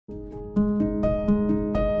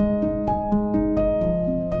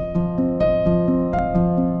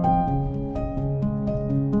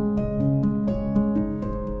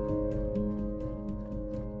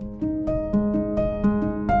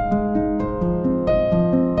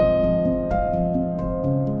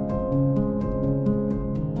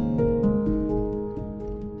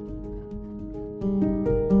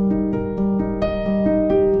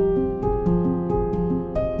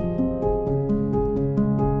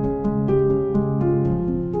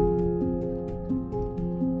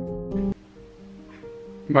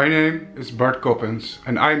My name is Bart Coppens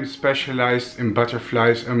and I'm specialized in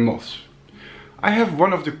butterflies and moths. I have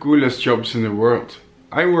one of the coolest jobs in the world.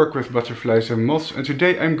 I work with butterflies and moths, and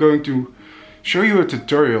today I'm going to show you a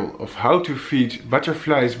tutorial of how to feed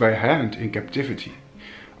butterflies by hand in captivity.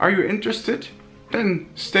 Are you interested? Then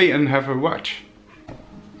stay and have a watch.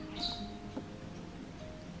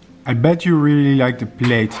 I bet you really like the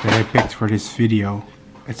plate that I picked for this video.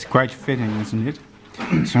 It's quite fitting, isn't it?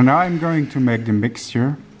 So now I'm going to make the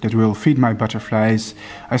mixture that will feed my butterflies.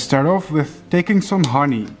 I start off with taking some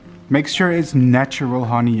honey. Make sure it's natural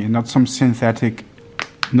honey and not some synthetic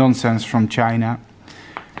nonsense from China.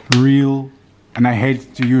 Real, and I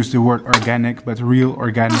hate to use the word organic, but real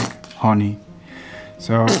organic honey.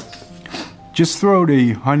 So just throw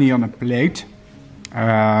the honey on a plate.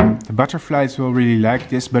 The butterflies will really like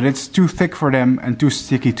this, but it's too thick for them and too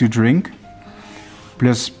sticky to drink.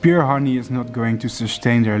 Plus, pure honey is not going to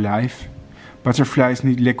sustain their life. Butterflies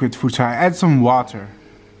need liquid food, so I add some water.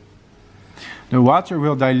 The water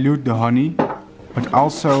will dilute the honey, but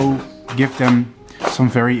also give them some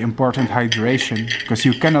very important hydration, because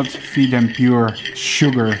you cannot feed them pure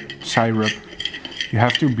sugar syrup. You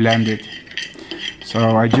have to blend it.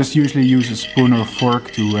 So I just usually use a spoon or fork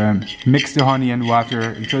to mix the honey and water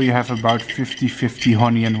until you have about 50-50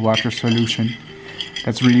 honey and water solution.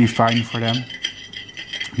 That's really fine for them.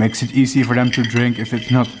 Makes it easy for them to drink if it's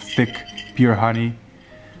not thick, pure honey.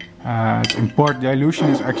 Dilution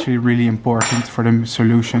is actually really important for the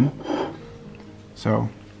solution. So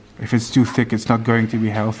if it's too thick, it's not going to be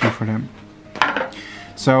healthy for them.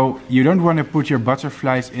 So you don't want to put your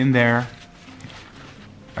butterflies in there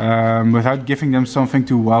without giving them something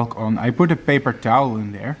to walk on. I put a paper towel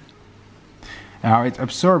in there. Now it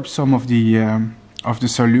absorbs some of the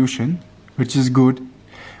solution, which is good.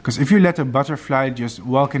 Because if you let a butterfly just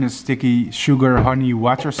walk in a sticky sugar, honey,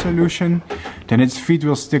 water solution, then its feet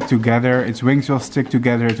will stick together, its wings will stick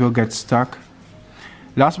together, it will get stuck.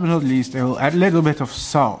 Last but not least, I will add a little bit of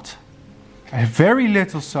salt. A very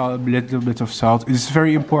little salt, bit of salt. It is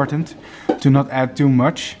very important to not add too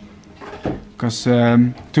much, because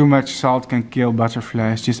too much salt can kill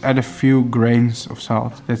butterflies. Just add a few grains of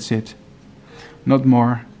salt, that's it. Not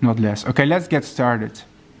more, not less. Okay, let's get started.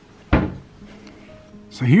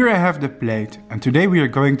 So here I have the plate, and today we are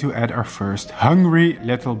going to add our first hungry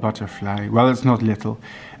little butterfly. Well, it's not little.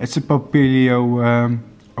 It's a Papilio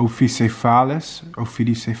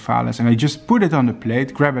ovidicephalus, and I just put it on the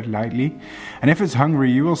plate, grab it lightly, and if it's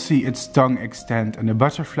hungry you will see its tongue extend and the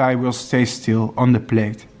butterfly will stay still on the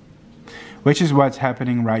plate. Which is what's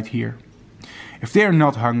happening right here. If they are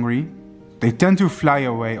not hungry, they tend to fly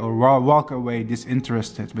away or walk away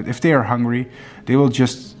disinterested, but if they are hungry, they will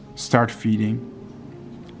just start feeding.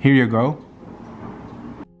 Here you go.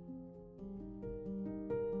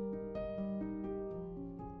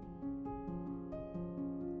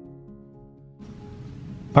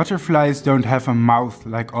 Butterflies don't have a mouth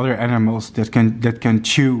like other animals that can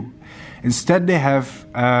chew. Instead they have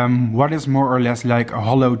what is more or less like a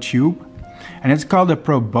hollow tube, and it's called a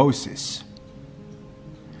proboscis.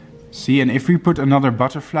 See, and if we put another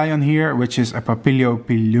butterfly on here, which is a Papilio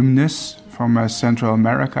pilumnus from Central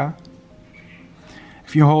America,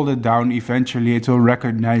 if you hold it down, eventually it will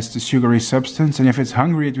recognize the sugary substance, and if it's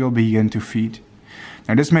hungry it will begin to feed.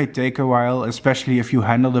 Now this may take a while, especially if you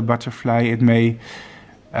handle the butterfly. It may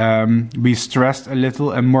be stressed a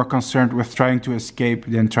little and more concerned with trying to escape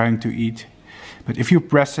than trying to eat. But if you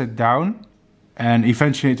press it down, and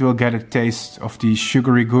eventually it will get a taste of the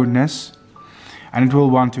sugary goodness, and it will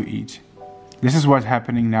want to eat. This is what's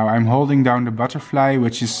happening now. I'm holding down the butterfly,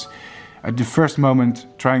 which is at the first moment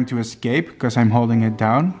trying to escape because I'm holding it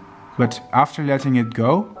down, but after letting it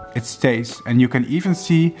go, it stays, and you can even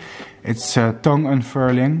see its tongue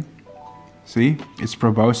unfurling. See, its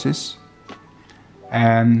proboscis,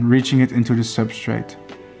 and reaching it into the substrate.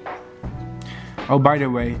 Oh, by the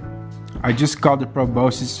way, I just called the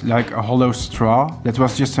proboscis like a hollow straw. That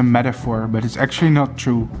was just a metaphor, but it's actually not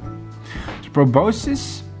true. The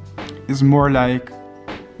proboscis is more like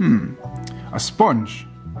a sponge.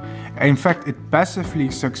 In fact, it passively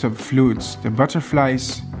sucks up fluids. The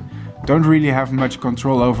butterflies don't really have much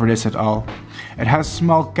control over this at all. It has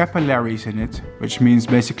small capillaries in it, which means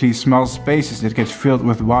basically small spaces that get filled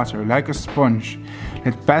with water, like a sponge,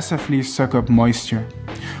 that passively suck up moisture.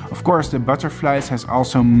 Of course, the butterflies has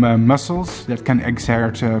also muscles that can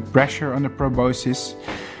exert pressure on the proboscis,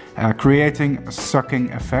 creating a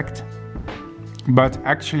sucking effect. But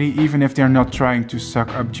actually, even if they're not trying to suck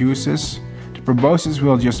up juices, the proboscis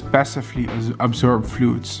will just passively absorb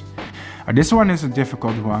fluids. This one is a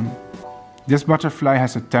difficult one. this butterfly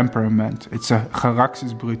has a temperament. It's a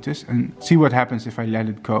Charaxus brutus, and see what happens if I let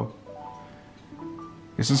it go.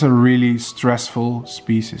 This is a really stressful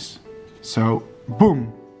species. So,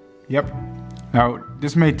 boom! Yep. Now,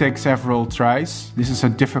 this may take several tries. This is a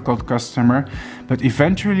difficult customer, but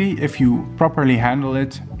eventually, if you properly handle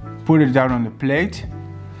it, put it down on the plate,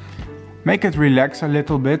 make it relax a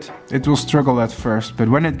little bit. It will struggle at first, but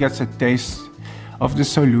when it gets a taste of the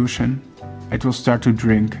solution, it will start to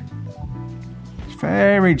drink.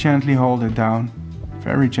 Very gently hold it down.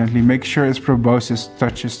 Very gently. Make sure its proboscis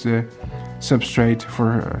touches the substrate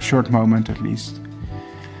for a short moment at least.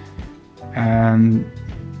 And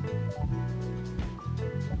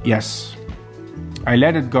yes, I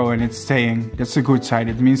let it go and it's staying. That's a good sign.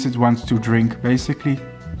 It means it wants to drink, basically.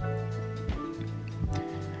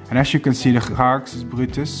 And as you can see, the Charaxus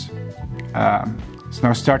brutus is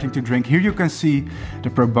now starting to drink. Here you can see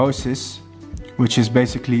the proboscis, which is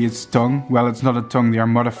basically its tongue. Well, it's not a tongue, they are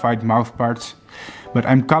modified mouth parts. But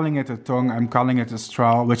I'm calling it a tongue, I'm calling it a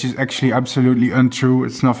straw, which is actually absolutely untrue.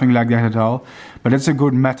 It's nothing like that at all. But it's a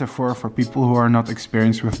good metaphor for people who are not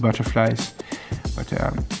experienced with butterflies.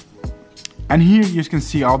 And here you can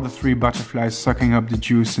see all the three butterflies sucking up the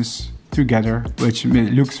juices together, which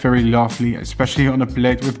looks very lovely, especially on a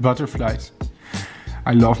plate with butterflies.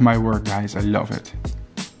 I love my work, guys, I love it.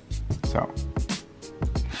 So,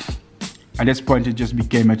 at this point it just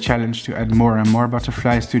became a challenge to add more and more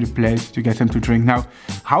butterflies to the plate to get them to drink. Now,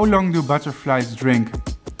 how long do butterflies drink?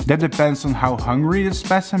 That depends on how hungry the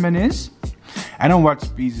specimen is and on what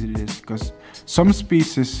species it is, because some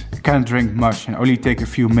species can't drink much and only take a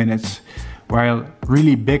few minutes, while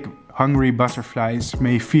really big hungry butterflies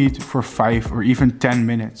may feed for 5 or even 10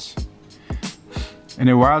 minutes. In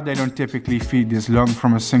the wild they don't typically feed this long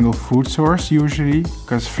from a single food source usually,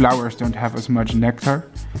 because flowers don't have as much nectar.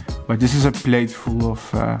 But this is a plate full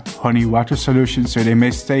of honey water solution, so they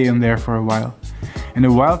may stay in there for a while. In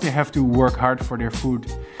the wild they have to work hard for their food,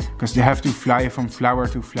 because they have to fly from flower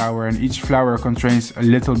to flower and each flower contains a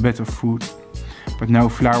little bit of food. But no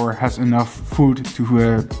flower has enough food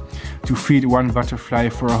to feed one butterfly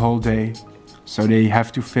for a whole day. So they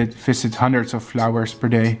have to visit hundreds of flowers per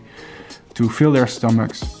day to fill their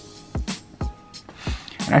stomachs.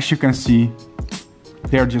 And as you can see,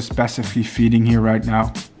 they're just passively feeding here right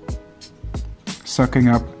now, sucking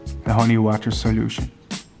up the honey water solution.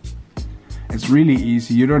 It's really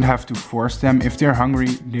easy, you don't have to force them. If they're hungry,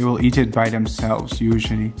 they will eat it by themselves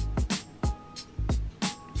usually.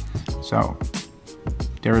 So,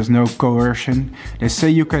 there is no coercion. They say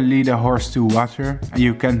you can lead a horse to water and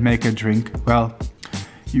you can't make it drink. Well,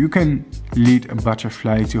 you can lead a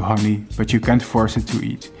butterfly to honey, but you can't force it to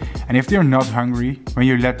eat. And if they're not hungry, when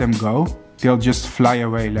you let them go, they'll just fly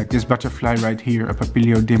away, like this butterfly right here, a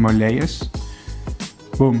Papiliodemoleus.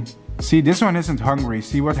 Boom. See, this one isn't hungry.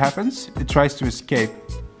 See what happens? It tries to escape.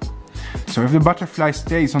 So if the butterfly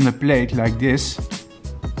stays on the plate like this,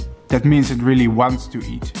 that means it really wants to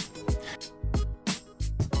eat.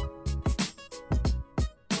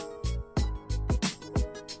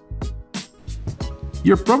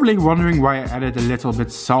 You're probably wondering why I added a little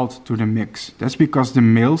bit salt to the mix. That's because the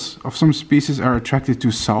males of some species are attracted to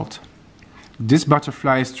salt. This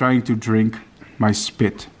butterfly is trying to drink my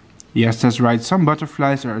spit. Yes, that's right, some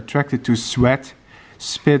butterflies are attracted to sweat,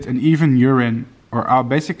 spit and even urine, or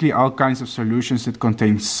basically all kinds of solutions that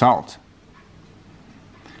contain salt.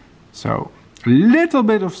 So, a little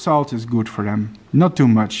bit of salt is good for them. Not too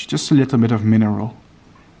much, just a little bit of mineral.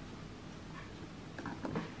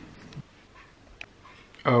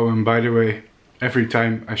 Oh, and by the way, every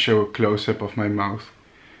time I show a close-up of my mouth,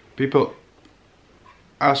 people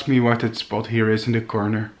ask me what that spot here is in the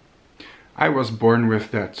corner. I was born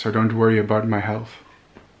with that, so don't worry about my health.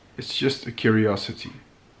 It's just a curiosity.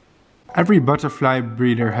 Every butterfly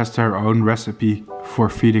breeder has their own recipe for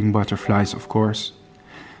feeding butterflies, of course.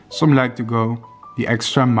 Some like to go the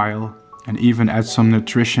extra mile and even add some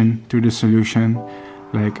nutrition to the solution,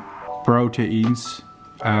 like proteins.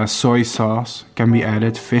 Soy sauce can be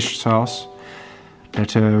added, fish sauce,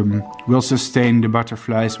 that will sustain the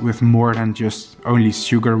butterflies with more than just only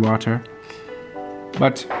sugar water.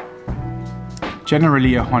 But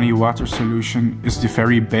generally a honey water solution is the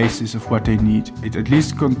very basis of what they need. It at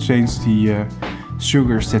least contains the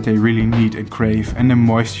sugars that they really need and crave, and the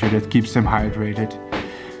moisture that keeps them hydrated.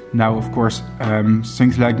 Now, of course,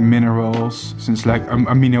 things like minerals, things like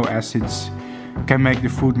amino acids can make the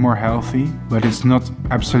food more healthy, but it's not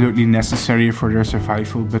absolutely necessary for their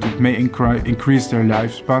survival, but it may increase their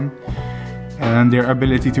lifespan and their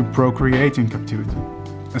ability to procreate in captivity.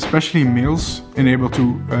 Especially males be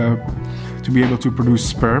able to produce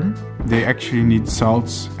sperm, they actually need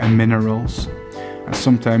salts and minerals, and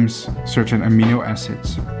sometimes certain amino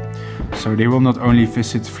acids. So they will not only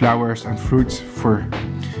visit flowers and fruits for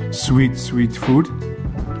sweet food,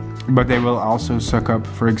 but they will also suck up,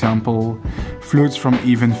 for example, fluids from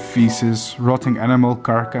even feces, rotting animal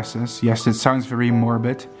carcasses. Yes, it sounds very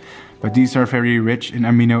morbid, but these are very rich in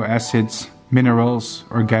amino acids, minerals,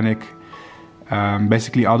 organic,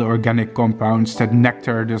 basically all the organic compounds that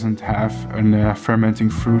nectar doesn't have in fermenting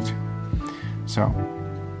fruit. So,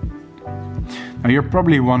 now you're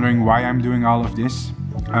probably wondering why I'm doing all of this.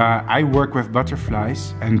 I work with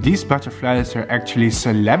butterflies, and these butterflies are actually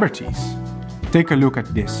celebrities. Take a look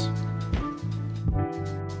at this.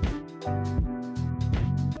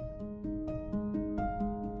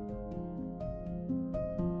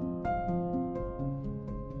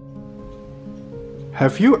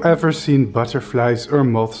 Have you ever seen butterflies or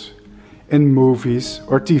moths in movies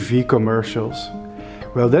or TV commercials?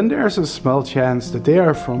 Well, then there's a small chance that they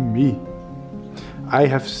are from me. I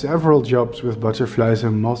have several jobs with butterflies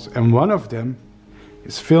and moths, and one of them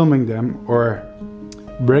is filming them or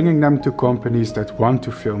bringing them to companies that want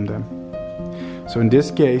to film them. So in this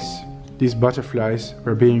case, these butterflies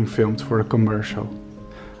were being filmed for a commercial.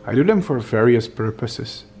 I do them for various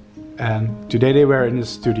purposes, and today they were in the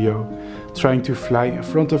studio trying to fly in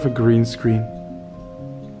front of a green screen.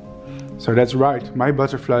 So that's right, my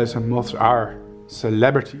butterflies and moths are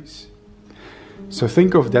celebrities. So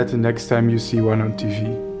think of that the next time you see one on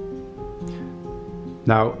TV.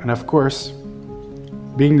 Now, and of course,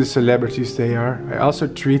 being the celebrities they are, I also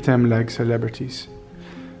treat them like celebrities.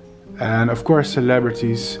 And of course,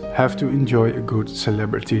 celebrities have to enjoy a good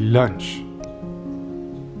celebrity lunch.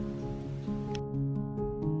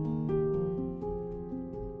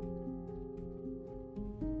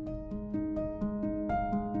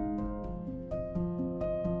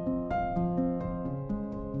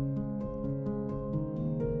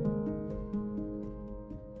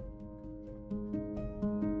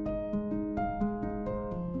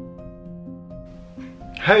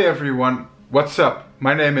 Hey everyone, what's up?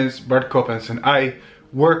 My name is Bart Coppens and I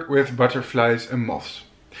work with butterflies and moths.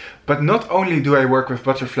 But not only do I work with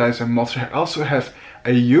butterflies and moths, I also have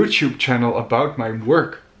a YouTube channel about my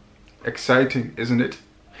work. Exciting, isn't it?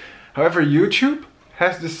 However, YouTube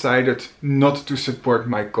has decided not to support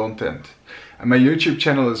my content, and my YouTube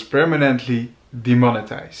channel is permanently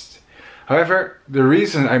demonetized. However, the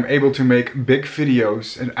reason I'm able to make big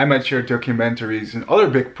videos and amateur documentaries and other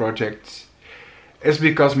big projects is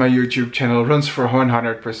because my YouTube channel runs for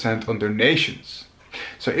 100% on donations.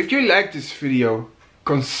 So if you like this video,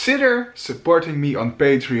 consider supporting me on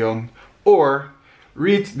Patreon or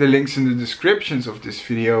read the links in the descriptions of this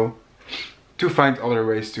video to find other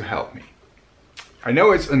ways to help me. I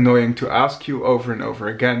know it's annoying to ask you over and over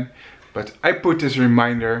again, but I put this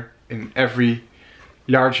reminder in every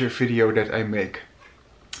larger video that I make,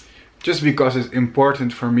 just because it's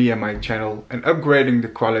important for me and my channel, and upgrading the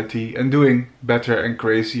quality and doing better and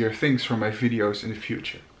crazier things for my videos in the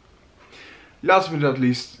future. Last but not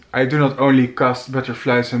least, I do not only cast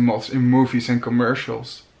butterflies and moths in movies and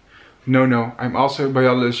commercials. No, I'm also a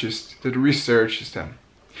biologist that researches them.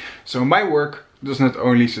 So my work does not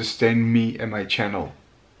only sustain me and my channel,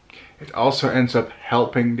 it also ends up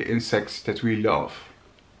helping the insects that we love.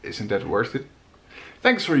 Isn't that worth it?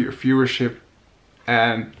 Thanks for your viewership.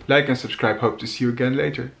 And like and subscribe. Hope to see you again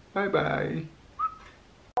later. Bye bye.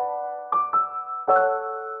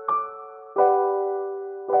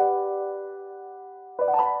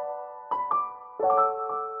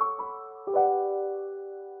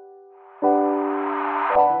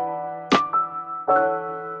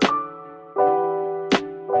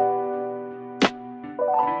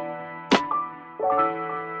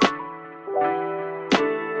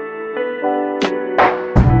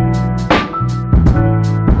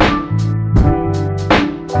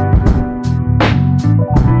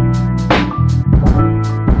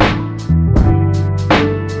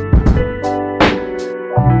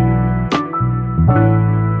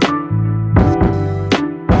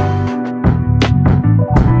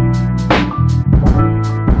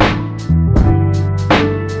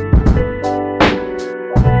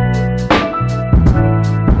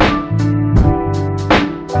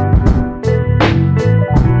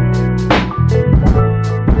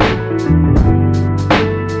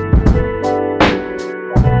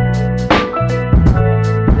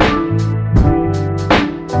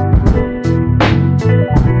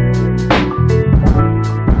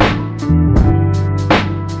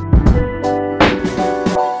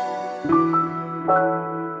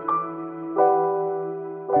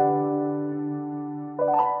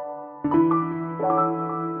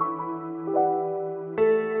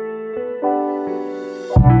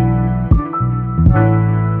 Bye.